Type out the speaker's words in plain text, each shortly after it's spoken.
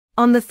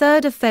On the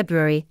 3rd of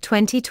February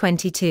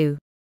 2022,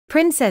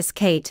 Princess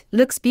Kate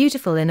looks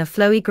beautiful in a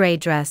flowy grey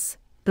dress,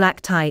 black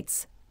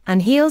tights,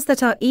 and heels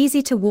that are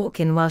easy to walk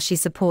in while she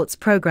supports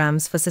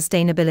programs for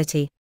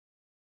sustainability.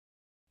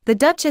 The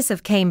Duchess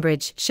of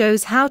Cambridge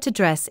shows how to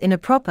dress in a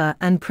proper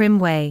and prim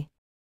way.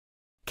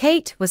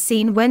 Kate was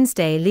seen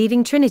Wednesday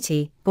leaving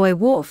Trinity Buoy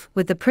Wharf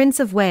with the Prince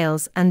of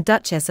Wales and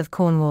Duchess of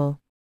Cornwall.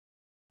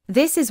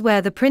 This is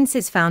where the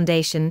Prince's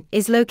Foundation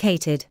is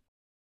located.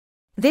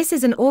 This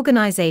is an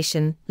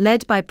organization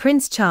led by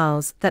Prince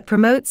Charles that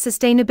promotes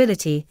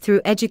sustainability through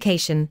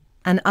education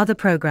and other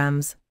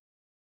programs.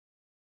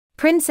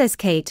 Princess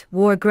Kate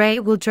wore a grey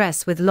wool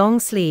dress with long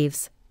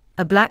sleeves,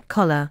 a black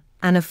collar,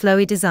 and a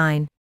flowy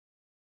design.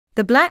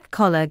 The black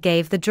collar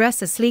gave the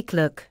dress a sleek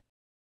look.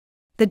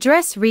 The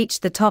dress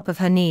reached the top of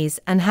her knees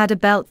and had a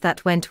belt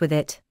that went with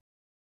it.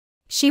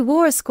 She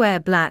wore a square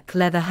black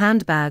leather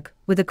handbag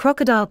with a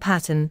crocodile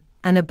pattern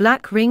and a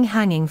black ring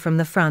hanging from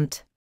the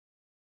front.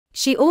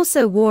 She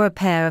also wore a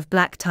pair of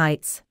black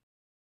tights.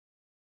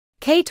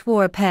 Kate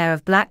wore a pair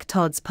of black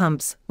Tod's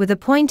pumps with a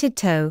pointed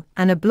toe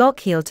and a block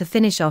heel to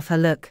finish off her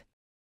look.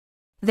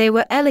 They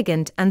were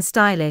elegant and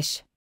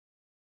stylish.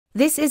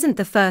 This isn't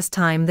the first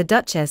time the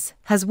Duchess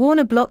has worn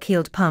a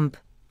block-heeled pump,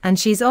 and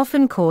she's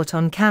often caught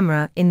on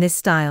camera in this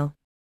style.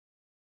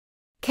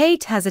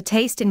 Kate has a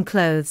taste in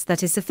clothes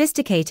that is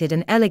sophisticated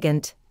and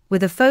elegant,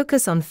 with a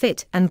focus on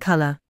fit and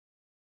color.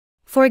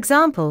 For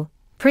example,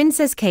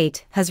 Princess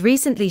Kate has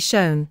recently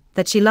shown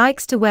that she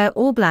likes to wear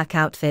all black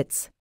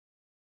outfits.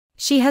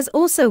 She has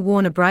also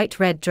worn a bright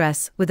red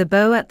dress with a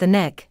bow at the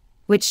neck,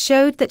 which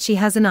showed that she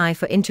has an eye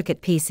for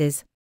intricate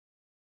pieces.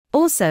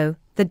 Also,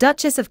 the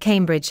Duchess of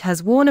Cambridge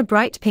has worn a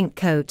bright pink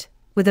coat,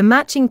 with a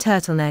matching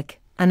turtleneck,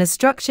 and a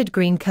structured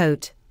green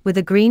coat, with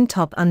a green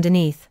top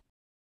underneath.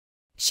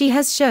 She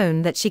has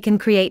shown that she can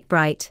create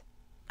bright,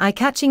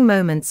 eye-catching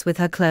moments with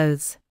her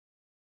clothes.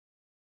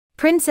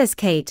 Princess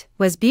Kate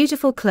wears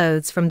beautiful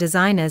clothes from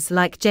designers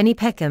like Jenny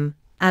Peckham,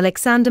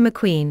 Alexander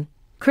McQueen,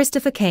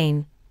 Christopher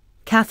Kane,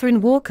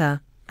 Catherine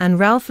Walker, and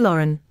Ralph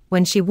Lauren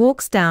when she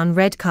walks down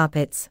red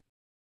carpets.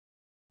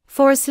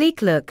 For a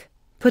sleek look,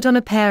 put on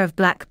a pair of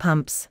black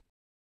pumps.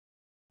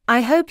 I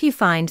hope you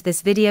find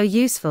this video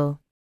useful.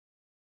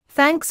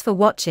 Thanks for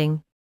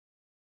watching.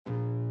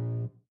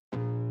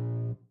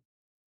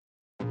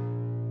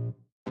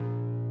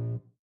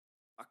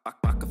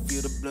 I can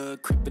feel the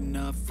blood creeping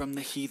up from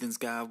the heathens.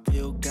 Got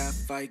will, got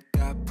fight,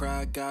 got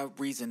pride, got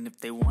reason. If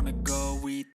they wanna go eat